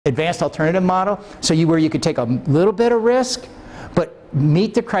advanced alternative model, so where you could take a little bit of risk, but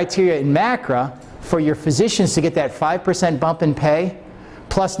meet the criteria in MACRA for your physicians to get that 5% bump in pay,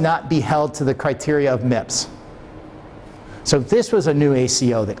 plus not be held to the criteria of MIPS. So this was a new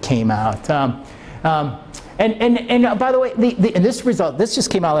ACO that came out. And by the way, and this result, this just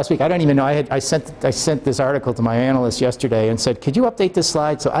came out last week. I don't even know. I sent this article to my analyst yesterday and said, could you update this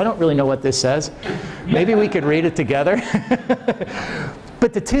slide? So I don't really know what this says. Maybe we could read it together.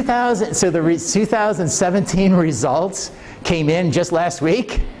 But the 2017 results came in just last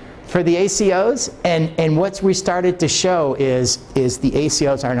week for the ACOs, and what we started to show is the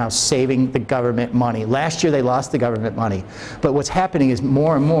ACOs are now saving the government money. Last year they lost the government money, but what's happening is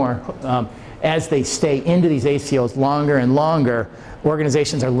more and more, as they stay into these ACOs longer and longer,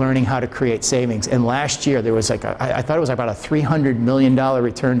 organizations are learning how to create savings. And last year there was like, I thought it was about a $300 million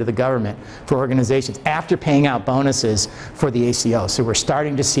return to the government for organizations after paying out bonuses for the ACO. So we're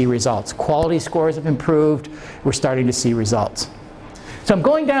starting to see results. Quality scores have improved. We're starting to see results. So I'm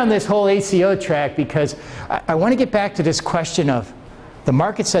going down this whole ACO track because I want to get back to this question of the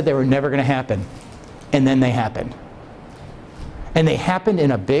market said they were never going to happen, and then they happened. And they happened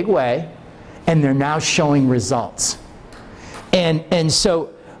in a big way, and they're now showing results. And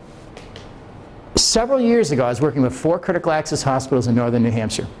so several years ago, I was working with 4 critical access hospitals in northern New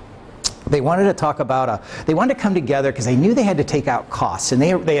Hampshire. They wanted to talk about they wanted to come together because they knew they had to take out costs. And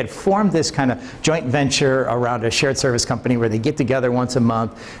they had formed this kind of joint venture around a shared service company where they get together once a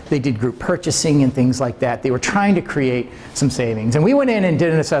month. They did group purchasing and things like that. They were trying to create some savings. And we went in and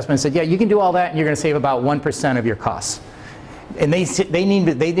did an assessment and said, yeah, you can do all that and you're going to save about 1% of your costs. And they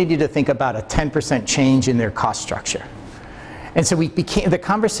needed to think about a 10% change in their cost structure. And so the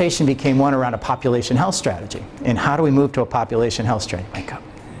conversation became one around a population health strategy. And how do we move to a population health strategy? Wake up.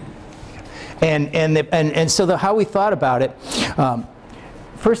 And so how we thought about it,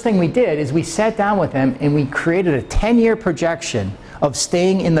 first thing we did is we sat down with them and we created a 10-year projection of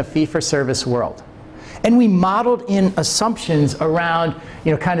staying in the fee-for-service world. And we modeled in assumptions around,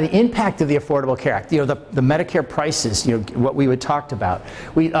 kind of the impact of the Affordable Care Act, the Medicare prices, what we had talked about.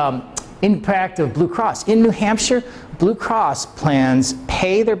 Impact of Blue Cross. In New Hampshire, Blue Cross plans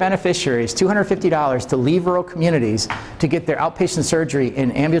pay their beneficiaries $250 to leave rural communities to get their outpatient surgery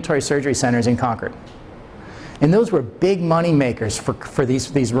in ambulatory surgery centers in Concord. And those were big money makers for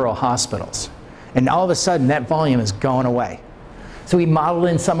these rural hospitals. And all of a sudden, that volume is going away. So we modeled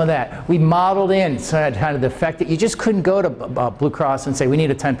in some of that. We modeled in kind of the effect that you just couldn't go to Blue Cross and say, we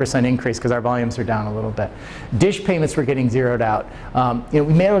need a 10% increase because our volumes are down a little bit. Dish payments were getting zeroed out. We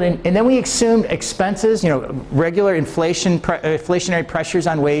modeled in, and then we assumed expenses, regular inflationary pressures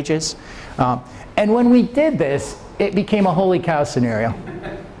on wages. And when we did this, it became a holy cow scenario.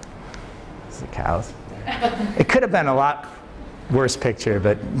 It's the cows. It could have been a lot worse picture,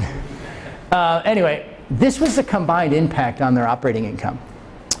 but anyway. This was the combined impact on their operating income.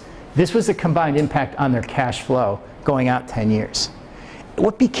 This was the combined impact on their cash flow going out 10 years.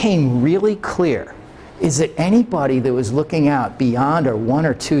 What became really clear is that anybody that was looking out beyond a 1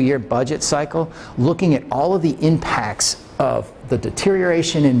 or 2 year budget cycle, looking at all of the impacts of the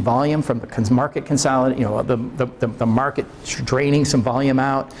deterioration in volume from the market consolidation, the market draining some volume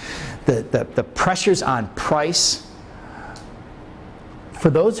out, the pressures on price. For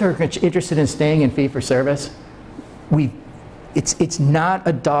those who are interested in staying in fee-for-service, it's not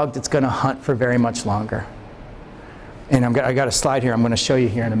a dog that's going to hunt for very much longer. And I got a slide here I'm going to show you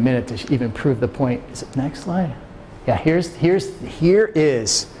here in a minute to even prove the point. Is it next slide? Yeah, here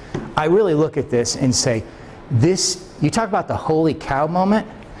is, I really look at this and say, you talk about the holy cow moment.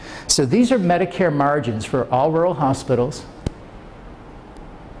 So these are Medicare margins for all rural hospitals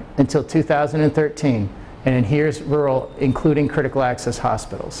until 2013. And then here's rural, including critical access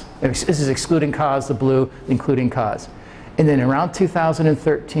hospitals. This is excluding cause, the blue, including cause. And then around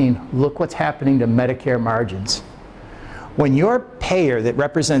 2013, look what's happening to Medicare margins. When your payer that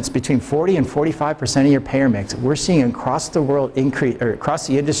represents between 40 and 45% of your payer mix, we're seeing across the world increase, or across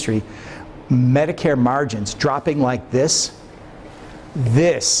the industry, Medicare margins dropping like this.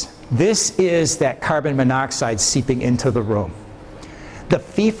 This is that carbon monoxide seeping into the room. The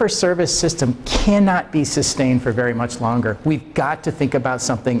fee-for-service system cannot be sustained for very much longer. We've got to think about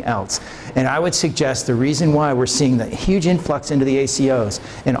something else. And I would suggest the reason why we're seeing the huge influx into the ACOs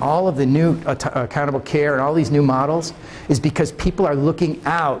and all of the new accountable care and all these new models is because people are looking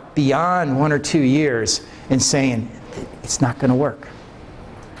out beyond 1 or 2 years and saying, it's not going to work.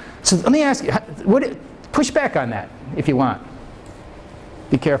 So let me ask you, push back on that if you want.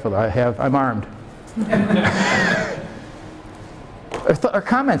 Be careful, I'm armed. Or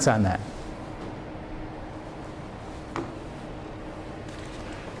comments on that?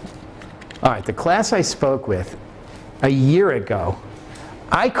 All right, the class I spoke with a year ago,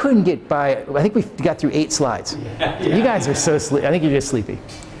 I couldn't get by. I think we got through 8 slides. Yeah. You guys are so sleepy. I think you're just sleepy.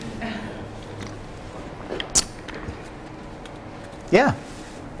 Yeah.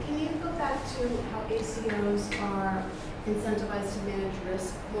 Can you go back to how ACOs are incentivized to manage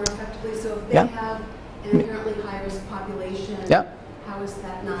risk more effectively? So if they have an inherently high-risk population, how is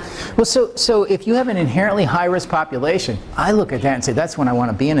that not? Well, so if you have an inherently high-risk population, I look at that and say, that's when I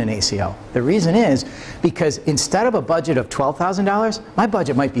want to be in an ACO. The reason is because instead of a budget of $12,000, my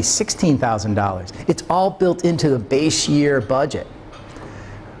budget might be $16,000. It's all built into the base year budget.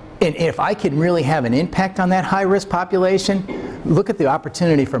 And if I can really have an impact on that high-risk population, look at the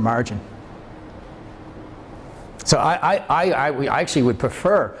opportunity for margin. So I actually would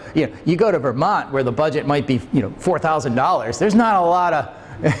prefer, you go to Vermont where the budget might be, $4,000. There's not a lot of,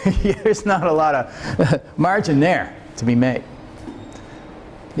 there's not a lot of margin there to be made.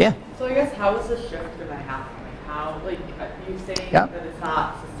 Yeah. So I guess how is the shift going to happen? How, you saying that it's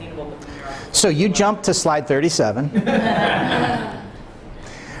not sustainable? So you jump to slide 37.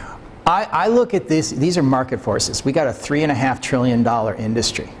 I look at this. These are market forces. We got a $3.5 trillion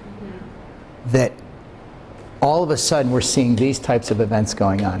industry that. All of a sudden, we're seeing these types of events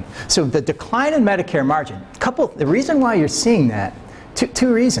going on. So the decline in Medicare margin, the reason why you're seeing that,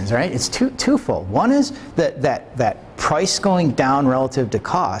 two reasons, right? It's twofold. One is that price going down relative to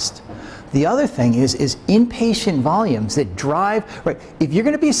cost. The other thing is inpatient volumes that drive, right? If you're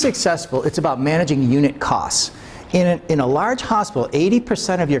going to be successful, it's about managing unit costs. In a large hospital,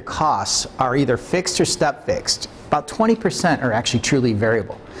 80% of your costs are either fixed or step fixed. About 20% are actually truly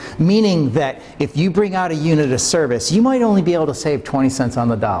variable. Meaning that if you bring out a unit of service, you might only be able to save 20 cents on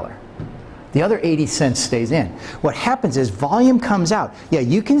the dollar. The other 80 cents stays in. What happens is volume comes out. Yeah,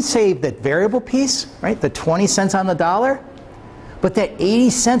 you can save that variable piece, right? The 20 cents on the dollar, but that 80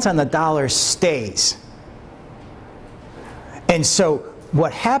 cents on the dollar stays. And so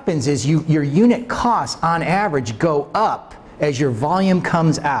what happens is your unit costs on average go up as your volume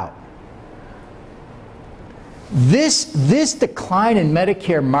comes out. This decline in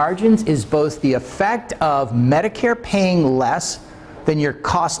Medicare margins is both the effect of Medicare paying less than your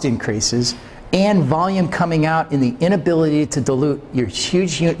cost increases and volume coming out in the inability to dilute your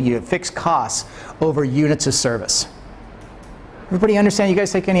huge your fixed costs over units of service. Everybody understand? You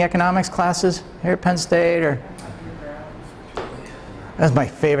guys take any economics classes here at Penn State? Or that was my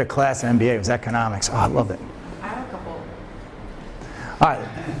favorite class in MBA, was economics. Oh, I loved it. I have a couple. All right.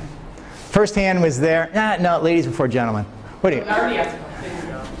 First hand was there. No, ladies before gentlemen. What do you? I already asked one. There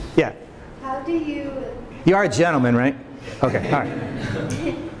you go. Yeah. How do you? You are a gentleman, right? Okay. All right.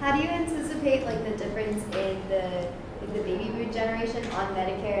 How do you anticipate the difference in the baby boom generation on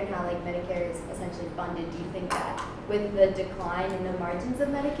Medicare and how Medicare is essentially funded? Do you think that with the decline in the margins of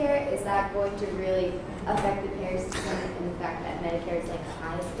Medicare, is that going to really affect the payer system and the fact that Medicare is the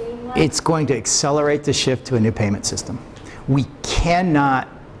highest paying one? It's going to accelerate the shift to a new payment system. We cannot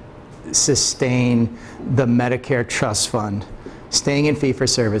sustain the Medicare trust fund staying in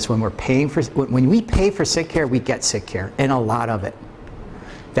fee-for-service when when we pay for sick care, we get sick care, and a lot of it.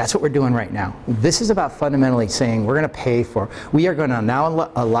 That's what we're doing right now. This is about fundamentally saying we are going to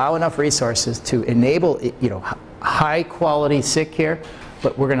now allow enough resources to enable high quality sick care,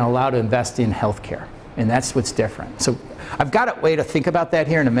 but we're going to allow to invest in health care, and that's what's different. So I've got a way to think about that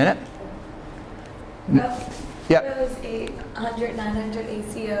here in a minute. Yeah. Those 800, 900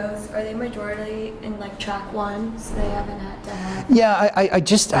 ACOs, are they majority in track 1, so they haven't had to have? Yeah, I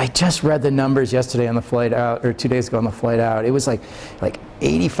just read the numbers yesterday on the flight out, or 2 days ago on the flight out. It was like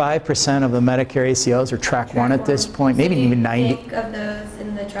 85% of the Medicare ACOs are track 1 at this point, maybe even 90. Do you think of those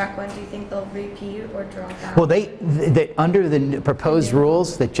in the track 1, do you think they'll repeat or drop out? Well, they under the proposed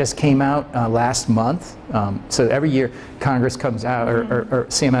rules that just came out last month, so every year Congress comes out, or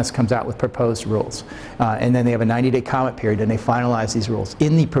CMS comes out with proposed rules, and then they have a 90-day comment period, and they finalize these rules.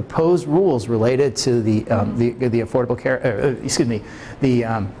 In the proposed rules related to the affordable care, the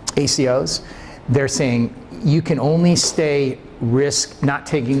ACOs, they're saying you can only stay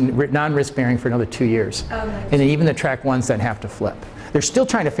non-risk bearing for another 2 years, and then even the track 1s then have to flip. They're still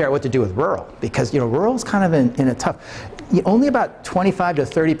trying to figure out what to do with rural, because rural is kind of in a tough. Only about 25 to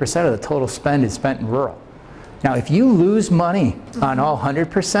 30% of the total spend is spent in rural. Now, if you lose money on all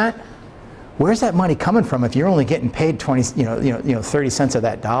 100%, where's that money coming from if you're only getting paid 30 cents of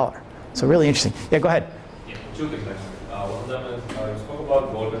that dollar? So really interesting. Yeah, go ahead. Yeah, 2 things actually. One of them is you spoke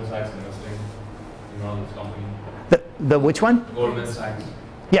about Goldman Sachs investing in this company. The which one? Goldman Sachs.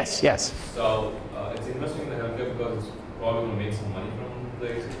 Yes. So it's investing in the healthcare because it's probably going to make some money from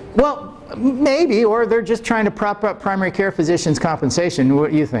the ACO? Well, maybe, or they're just trying to prop up primary care physicians' compensation. What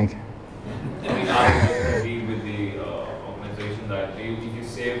do you think? argument be with the organization that if you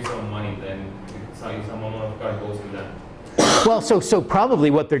save some money, then some amount of cut goes to them? Well, so probably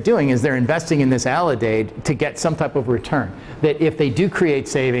what they're doing is they're investing in this Alidade to get some type of return. That if they do create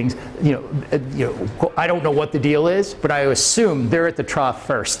savings, I don't know what the deal is, but I assume they're at the trough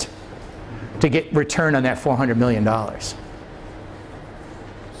first to get return on that $400 million. So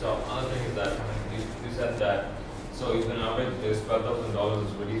another thing is that you said that so if an average is $12,000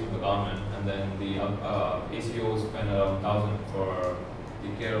 is released from the government, and then the ACOs spend around $1,000 for the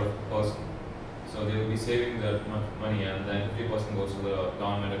care of the person. So they will be saving that much money, and then 50% goes to the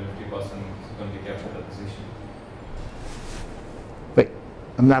government and 50% is going to be kept for the physician. Wait,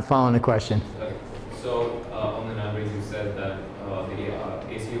 I'm not following the question. Okay. So on an average, you said that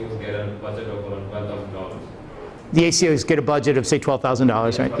the ACOs get a budget of around $12,000. The ACOs get a budget of say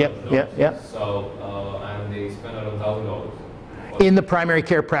 $12,000, right? Yep. So and they spend around $1,000. In the primary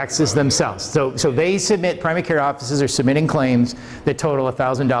care practices themselves. So they submit, primary care offices are submitting claims that total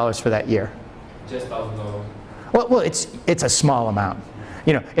 $1,000 for that year. Just $1,000. Well, it's a small amount.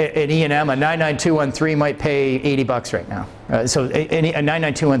 You know, an E&M, a 99213 might pay $80 right now. So a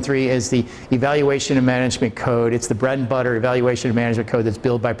 99213 is the evaluation and management code. It's the bread and butter evaluation and management code that's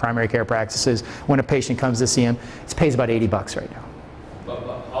billed by primary care practices. When a patient comes to see them, it pays about $80 right now. But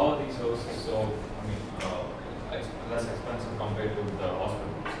how are these services so, less expensive compared to the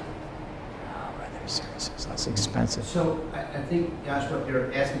hospitals? Oh, are their services less expensive? So I think, Josh, what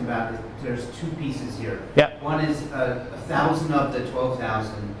you're asking about is there's two pieces here. Yeah. One is 1,000 of the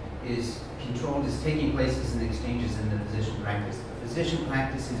 12,000 is taking places in exchanges in the physician practice. The physician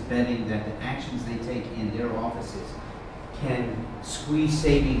practice is betting that the actions they take in their offices can squeeze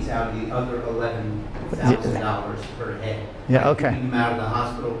savings out of the other $11,000 per head. Yeah, by okay. Keeping them out of the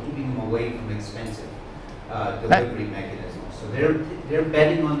hospital, keeping them away from expensive delivery mechanisms. So they're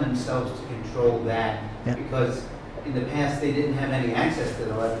betting on themselves to control that because in the past they didn't have any access to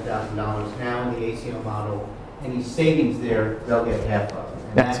the $11,000. Now in the ACO model, any savings there, they'll get half of.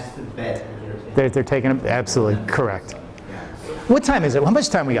 And that's the bet that They're taking them, absolutely correct. What time is it? How much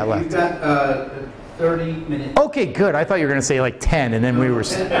time we got left? We've got 30 minutes. Okay, good. I thought you were going to say like 10, and then we were.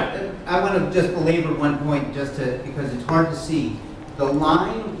 I want to just belabor one point because it's hard to see. The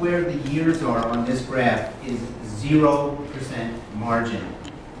line where the years are on this graph is 0% margin.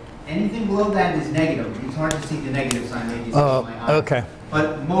 Anything below that is negative. It's hard to see the negative sign. Maybe Oh, my eye. okay.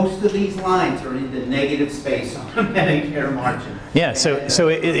 But most of these lines are in the negative space on the Medicare margin. Yeah, so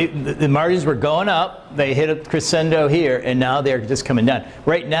the margins were going up, they hit a crescendo here, and now they're just coming down.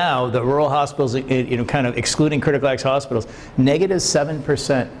 Right now, the rural hospitals, kind of excluding critical access hospitals, negative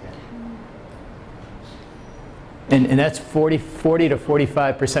 7%. And that's 40 to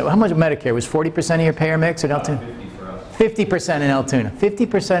 45%. How much of Medicare? Was 40% of your payer mix in Altoona? 50 for us. 50% in Altoona.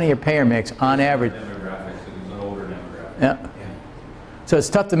 50% of your payer mix on average. Demographics, it was an older demographic. Yeah. So it's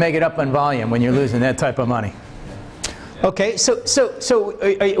tough to make it up on volume when you're losing that type of money. Okay, so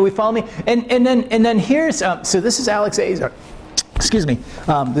are we following me? And then here's so this is Alex Azar. Excuse me,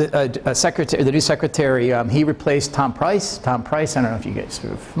 the new secretary. He replaced Tom Price. Tom Price, I don't know if you guys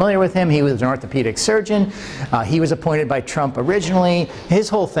are familiar with him. He was an orthopedic surgeon. He was appointed by Trump originally. His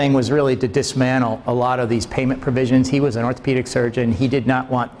whole thing was really to dismantle a lot of these payment provisions. He was an orthopedic surgeon. He did not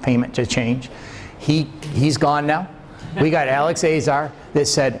want payment to change. He's gone now. We got Alex Azar that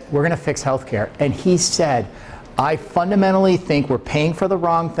said, we're going to fix healthcare. And he said, I fundamentally think we're paying for the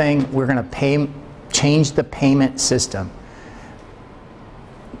wrong thing. We're going to change the payment system.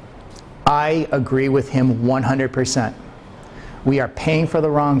 I agree with him 100%. We are paying for the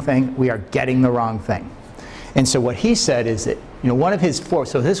wrong thing. We are getting the wrong thing. And so what he said is that, one of his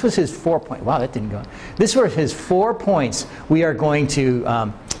so this was his 4 point. Wow, that didn't go. This were his 4 points. We are going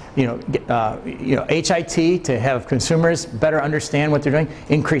to HIT to have consumers better understand what they're doing,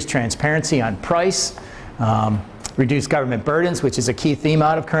 increase transparency on price, reduce government burdens, which is a key theme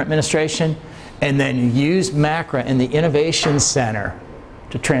out of current administration, and then use MACRA and the Innovation Center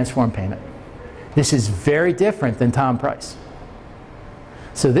to transform payment. This is very different than Tom Price.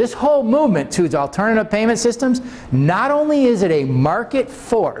 So this whole movement to alternative payment systems, not only is it a market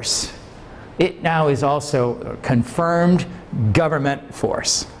force, it now is also a confirmed government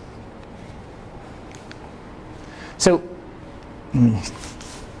force. So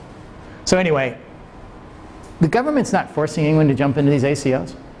anyway, the government's not forcing anyone to jump into these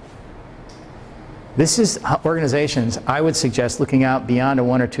ACOs. This is organizations, I would suggest, looking out beyond a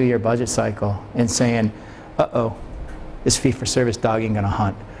 1 or 2 year budget cycle and saying, uh-oh, this fee-for-service dog ain't going to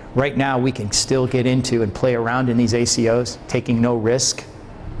hunt. Right now, we can still get into and play around in these ACOs, taking no risk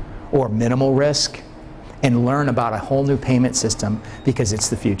or minimal risk, and learn about a whole new payment system because it's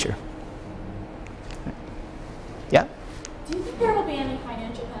the future.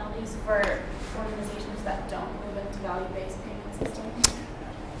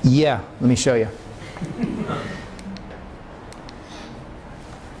 Yeah, let me show you.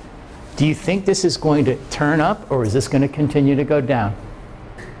 Do you think this is going to turn up, or is this going to continue to go down?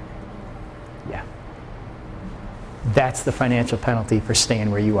 Yeah. That's the financial penalty for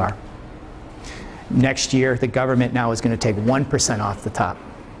staying where you are. Next year, the government now is going to take 1% off the top.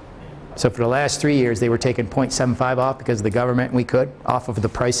 So for the last 3 years, they were taking 0.75 off because of the government, we could, off of the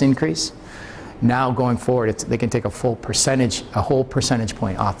price increase. Now going forward, they can take a whole percentage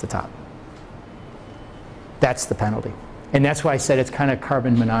point off the top. That's the penalty. And that's why I said it's kind of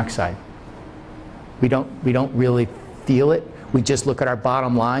carbon monoxide. We don't really feel it. We just look at our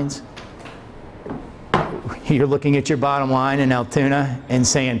bottom lines. You're looking at your bottom line in Altoona and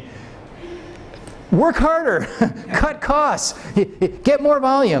saying, work harder, cut costs, get more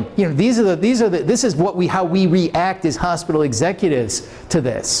volume. You know, this is how we react as hospital executives to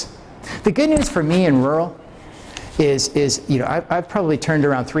this. The good news for me in rural is you know, I've probably turned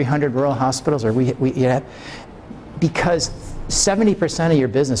around 300 rural hospitals, or we have, because 70% of your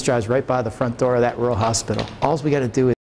business drives right by the front door of that rural hospital. All we got to do is